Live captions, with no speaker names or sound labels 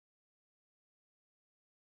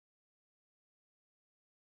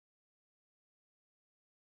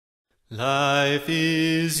Life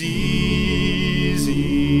is easy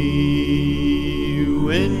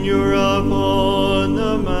when you're up on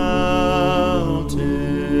the mountain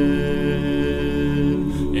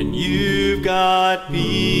and you've got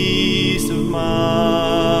peace of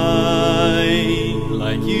mind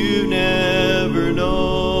like you've never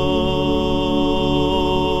known.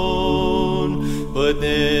 But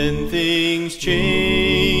then things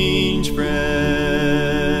change, friend,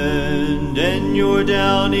 and you're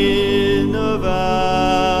down in the valley.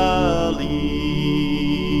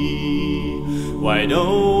 Why,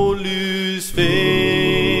 don't lose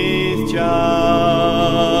faith,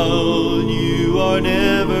 child. You are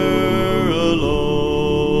never alone.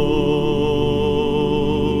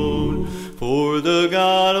 For the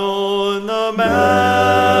God on the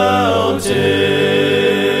mountain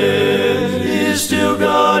is still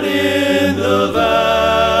God in the valley.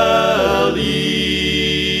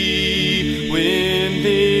 When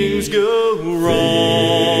things go wrong,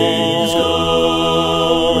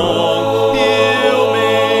 He'll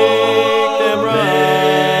make them right.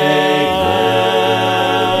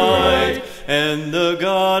 And the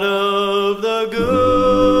God of the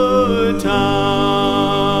good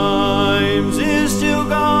times is still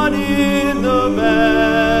God in the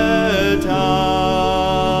bad times.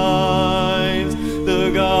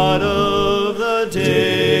 The God of the day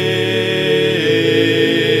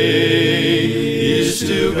is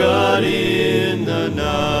still God in the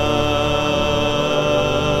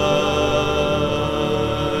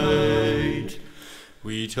night.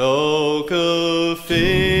 We talk of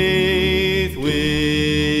faith when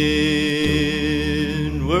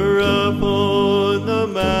we're up on the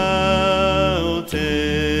mountain.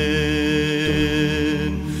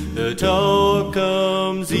 The talk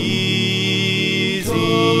comes easy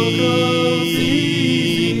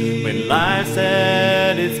when life's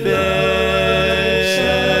at its best,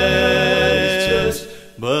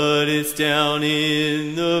 but it's down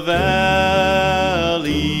in the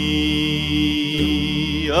valley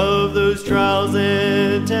of those trials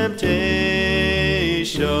and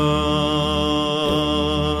temptations.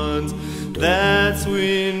 That's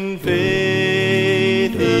when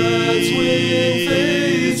faith is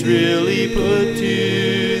really put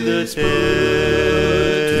to the test.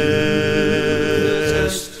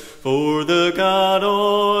 For the God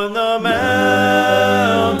on the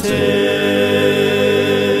mountain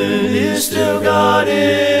is still God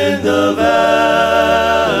in the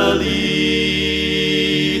valley.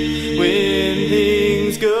 When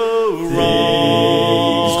things go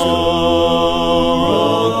wrong,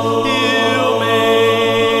 He'll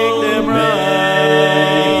make them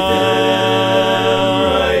right.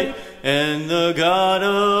 And the God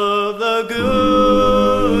of the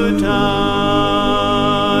good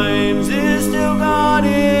times is still God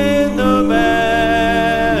in the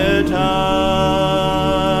bad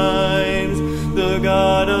times. The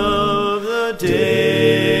God of the day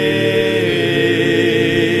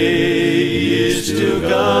is still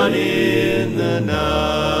God in the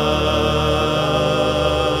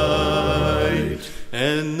night.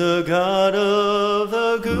 And the God of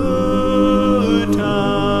the good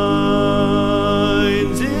times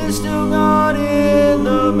is still God in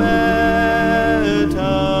the bad times.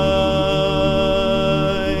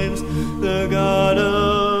 The God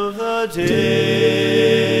of the day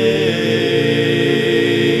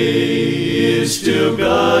is still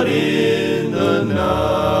God in the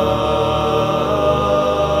night.